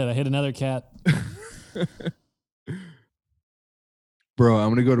 oh shit, I hit another cat. Bro, I'm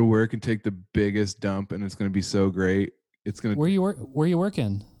gonna go to work and take the biggest dump, and it's gonna be so great. It's gonna. Where you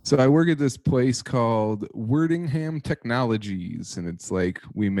working? So I work at this place called Wordingham Technologies, and it's like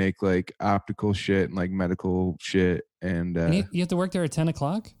we make like optical shit and like medical shit, and you have to work there at 10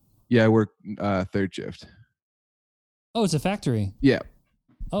 o'clock? Yeah, I work third shift. Oh, it's a factory. Yeah.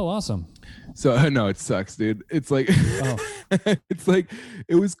 Oh, awesome. So no, it sucks, dude. It's like, it's like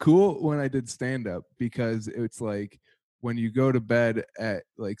it was cool when I did stand up because it's like when you go to bed at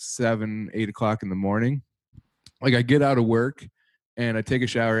like 7, 8 o'clock in the morning, like I get out of work and I take a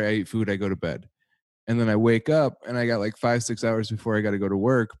shower, I eat food, I go to bed. And then I wake up and I got like 5, 6 hours before I got to go to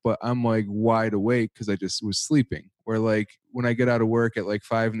work, but I'm like wide awake because I just was sleeping. Where like when I get out of work at like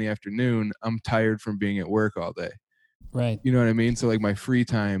 5 in the afternoon, I'm tired from being at work all day. Right. You know what I mean? So like my free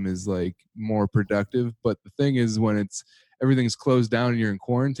time is like more productive. But the thing is when everything's closed down and you're in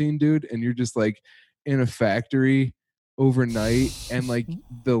quarantine, dude, and you're just like in a factory overnight and like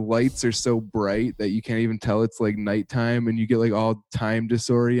the lights are so bright that you can't even tell it's like nighttime and you get like all time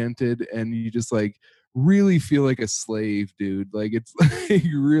disoriented and you just like really feel like a slave, dude. Like it's like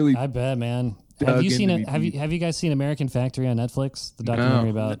really. I bet, man. Have you guys seen American Factory on Netflix? The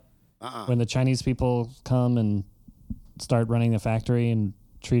documentary about when the Chinese people come and start running the factory and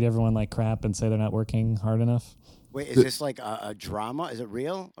treat everyone like crap and say they're not working hard enough. Wait, is this like a drama? Is it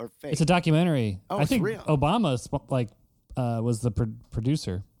real or fake? It's a documentary. Oh, I think real. Obama was the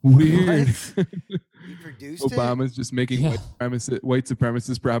producer. Weird. He produced Obama's just making white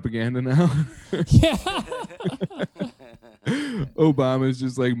supremacist propaganda now. Yeah. Obama's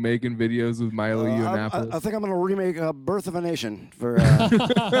just like making videos with Milo Yiannopoulos. I think I'm going to remake Birth of a Nation for.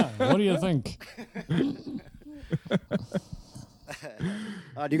 What do you think?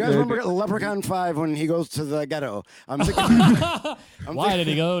 Do you guys remember Leprechaun 5 when he goes to the ghetto? Why did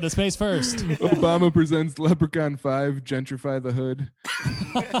he go to space first? Obama presents Leprechaun 5, Gentrify the Hood.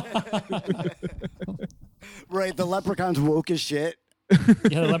 Right, the Leprechaun's woke as shit.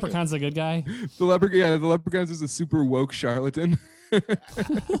 Yeah, the Leprechaun's the good guy. The Leprechaun's just a super woke charlatan.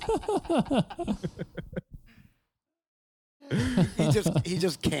 He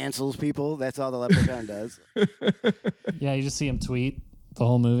just cancels people. That's all the Leprechaun does. Yeah, you just see him tweet the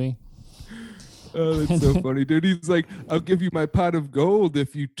whole movie. Oh, that's so funny, dude. He's like, I'll give you my pot of gold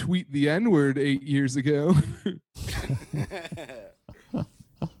if you tweet the N-word 8 years ago.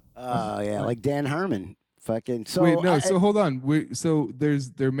 Oh, yeah, like Dan Harmon. Fucking. So wait, no. So hold on.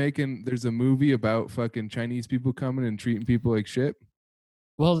 There's a movie about fucking Chinese people coming and treating people like shit.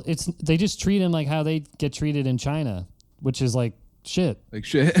 Well, they just treat them like how they get treated in China, which is like shit. Like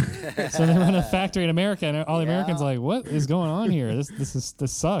shit. So they run a factory in America, and all the Americans are like, what is going on here? This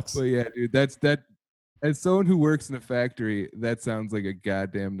sucks. Well, yeah, dude. That. As someone who works in a factory, that sounds like a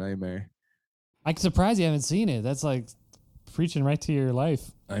goddamn nightmare. I'm surprised you haven't seen it. That's like preaching right to your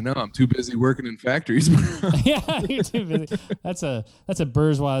life. I know. I'm too busy working in factories. Yeah, you're too busy. That's a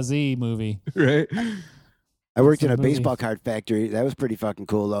bourgeoisie movie, right? I worked in a baseball card factory. That was pretty fucking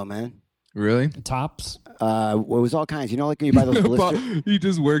cool, though, man. Really? Tops? It was all kinds. You know, like when you buy those blisters. He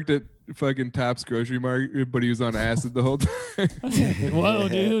just worked at fucking Tops Grocery Market, but he was on acid the whole time. Whoa,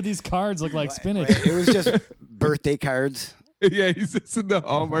 dude, these cards look like spinach. It was just birthday cards. Yeah, he's just in the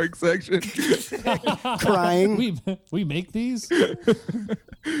Hallmark section. Crying. We make these? Anyways,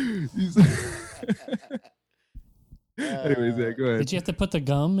 yeah, go ahead. Did you have to put the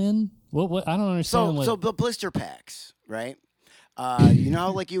gum in? What? I don't understand. So the blister packs, right? You know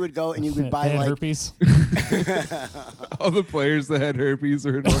how like you would go and you would buy like herpes. All the players that had herpes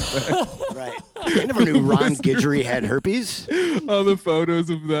are in one pack. Right. I never knew Ron Guidry had herpes. All the photos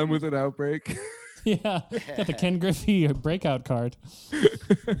of them with an outbreak. Yeah, got the Ken Griffey breakout card.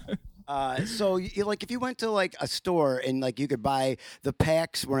 So like if you went to like a store and like you could buy the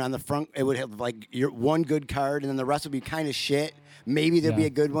packs where on the front it would have like your one good card and then the rest would be kind of shit. Maybe there'd be a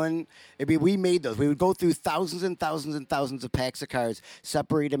good one. We made those. We would go through thousands and thousands and thousands of packs of cards,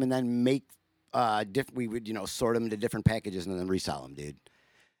 separate them, and then make we would sort them into different packages and then resell them, dude.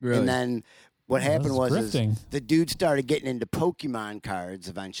 Really? And then what happened was grifting. the dude started getting into Pokemon cards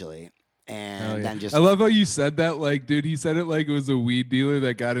eventually. And then just I love how you said that, like, dude, he said it like it was a weed dealer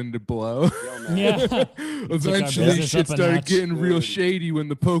that got into blow. Yeah. Eventually shit started getting real shady when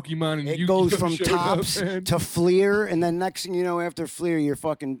the Pokemon and it goes from Tops to Fleer, and then next thing you know, after Fleer, you're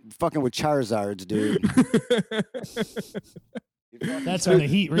fucking with Charizards, dude. That's when the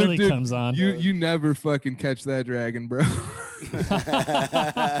heat really comes on. You never fucking catch that dragon, bro.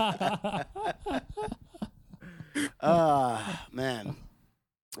 Man.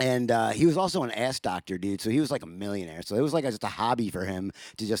 And he was also an ass doctor, dude. So he was like a millionaire. So it was like just a hobby for him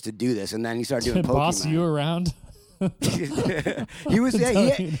to do this. And then he started doing Pokemon. Boss you around? He was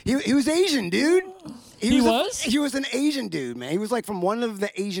he was Asian, dude. He was an Asian dude, man. He was like from one of the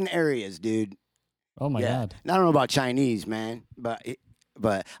Asian areas, dude. Oh my god! I don't know about Chinese, man, but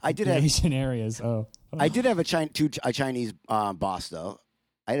I did have Asian areas. Oh, I did have a Chinese boss though.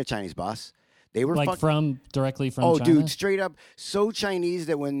 I had a Chinese boss. They were like directly from. Oh, China? dude, straight up so Chinese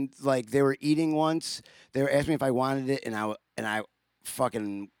that when like they were eating once, they were asking me if I wanted it, and I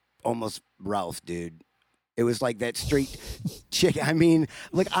fucking almost Ralph, dude. It was like that straight chicken. I mean,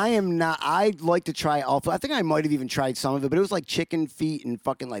 like I like to try all. I think I might have even tried some of it, but it was like chicken feet and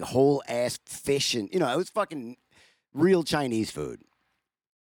fucking like whole ass fish, and it was fucking real Chinese food.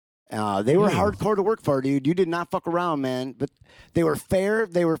 They were hardcore to work for, dude. You did not fuck around, man. But they were fair.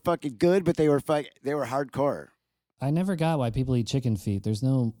 They were fucking good, but they were hardcore. I never got why people eat chicken feet. There's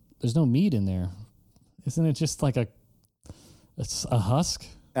no meat in there. Isn't it just like it's a husk?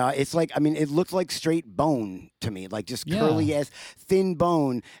 It's like, I mean, it looked like straight bone to me, like just curly ass, thin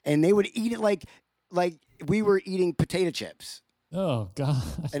bone, and they would eat it like we were eating potato chips. Oh God!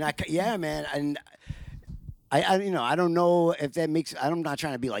 And man, and I don't know if that makes. I'm not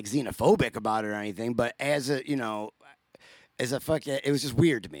trying to be like xenophobic about it or anything, but as a fucking, it was just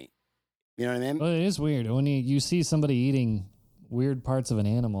weird to me. You know what I mean? Well, it is weird when you see somebody eating weird parts of an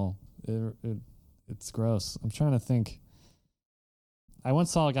animal. It's gross. I'm trying to think. I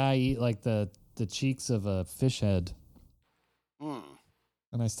once saw a guy eat like the cheeks of a fish head, and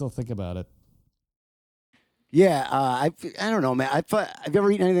I still think about it. Yeah, I don't know, man. Have you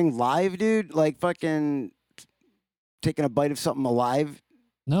ever eaten anything live, dude? Like fucking taking a bite of something alive?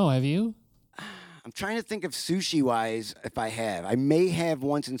 No, have you? I'm trying to think of sushi-wise if I have. I may have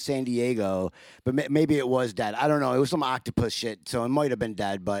once in San Diego, but maybe it was dead. I don't know. It was some octopus shit, so it might have been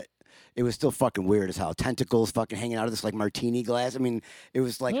dead, but it was still fucking weird as hell. Tentacles fucking hanging out of this like martini glass. I mean, it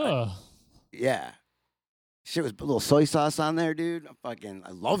was like, yeah. Shit was a little soy sauce on there, dude. I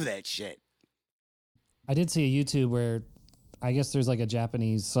love that shit. I did see a YouTube where I guess there's like a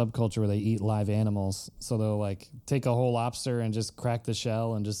Japanese subculture where they eat live animals. So they'll like take a whole lobster and just crack the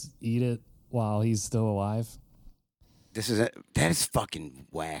shell and just eat it while he's still alive. That is fucking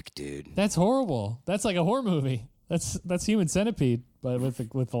whack, dude. That's horrible. That's like a horror movie. That's Human Centipede, but with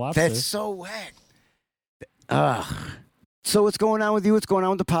the lobster. That's so whack. So what's going on with you? What's going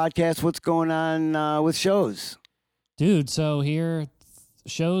on with the podcast? What's going on with shows? Dude, so here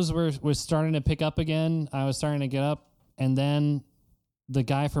shows were starting to pick up again. I was starting to get up, and then the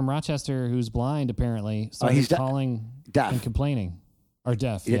guy from Rochester who's blind apparently started calling and complaining. Or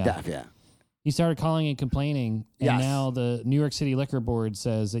deaf. Yeah, deaf, yeah. He started calling and complaining, and now the New York City Liquor Board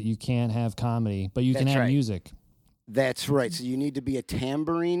says that you can't have comedy, but you can have music. That's right. So you need to be a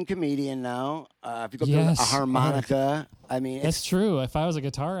tambourine comedian now. If you go to a harmonica, I mean, that's true. If I was a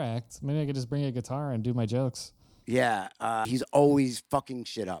guitar act, maybe I could just bring a guitar and do my jokes. Yeah, he's always fucking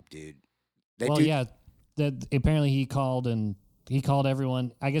shit up, dude. Apparently he called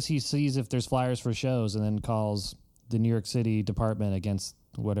everyone. I guess he sees if there's flyers for shows and then calls the New York City department against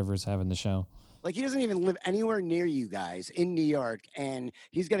whatever's having the show. Like, he doesn't even live anywhere near you guys in New York, and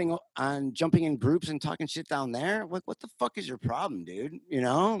he's getting on jumping in groups and talking shit down there. What the fuck is your problem, dude? You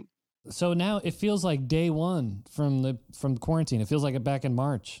know? So now it feels like day one from quarantine. It feels like back in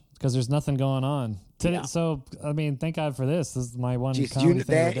March because there's nothing going on. Today, so, I mean, thank God for this. This is my one comedy thing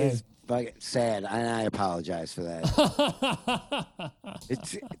that of the day. Is fucking sad, and I apologize for that.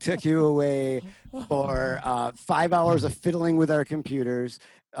 It took you away for 5 hours of fiddling with our computers.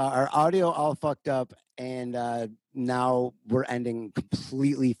 Our audio all fucked up, and now we're ending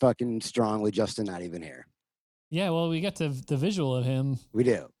completely fucking strong with Justin not even here. Yeah, well, we get the visual of him. We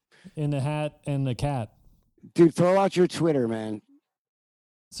do. In the hat and the cat. Dude, throw out your Twitter, man.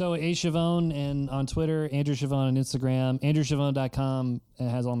 So A Chavone and on Twitter, Andrew Chavone on Instagram, andrewchavone.com. It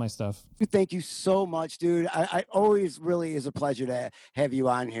has all my stuff. Thank you so much, dude. I always really is a pleasure to have you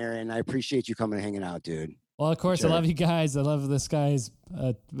on here, and I appreciate you coming and hanging out, dude. Well, of course, sure. I love you guys. I love this guy's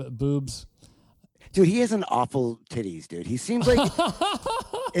boobs. Dude, he has an awful titties, dude. He seems like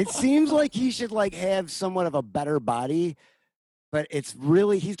it seems like he should like have somewhat of a better body, but it's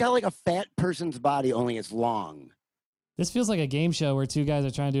really he's got like a fat person's body, only it's long. This feels like a game show where two guys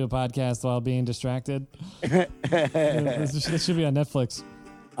are trying to do a podcast while being distracted. This should be on Netflix.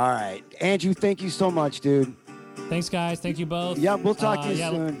 All right. Andrew, thank you so much, dude. Thank guys. Thank you both. Yeah, we'll talk to you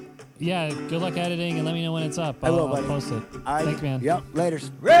soon. Yeah, good luck editing and let me know when it's up. I'll post it. Thanks, man. Yep, later.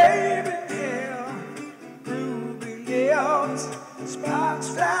 Raven hair, ruby lips, sparks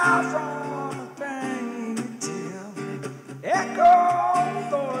fly from a fingertip. Echo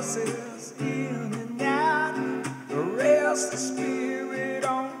voices in the night. The rest of spirit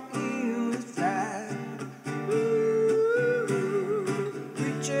on endless flight. Ooh,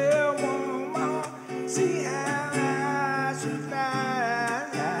 reach a woman, see how I should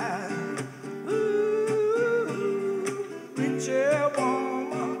fly. Ooh, reach a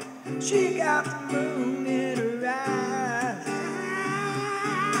woman, she got the moon in her eyes.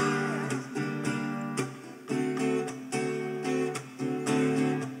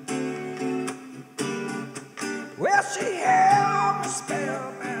 Well, she held me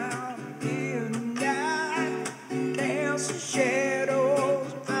spellbound in the night, dancing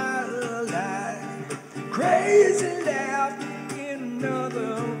shadows by the light. Crazy laughter in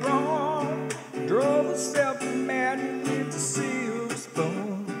another room, drove herself to madness with the silver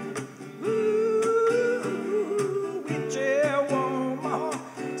spoon. Ooh, witchy woman,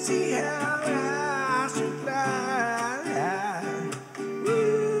 see how I should fly.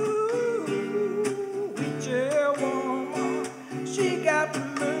 Ooh, witchy woman, she got the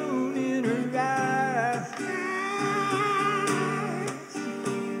moon in her eyes.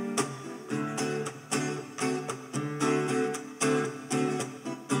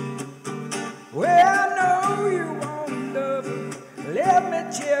 Well, I know you won't love her. Let me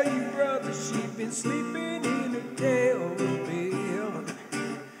tell you, brother, she's been sleeping in a tailbed.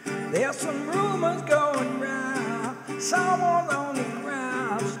 There's some rumors going round. Someone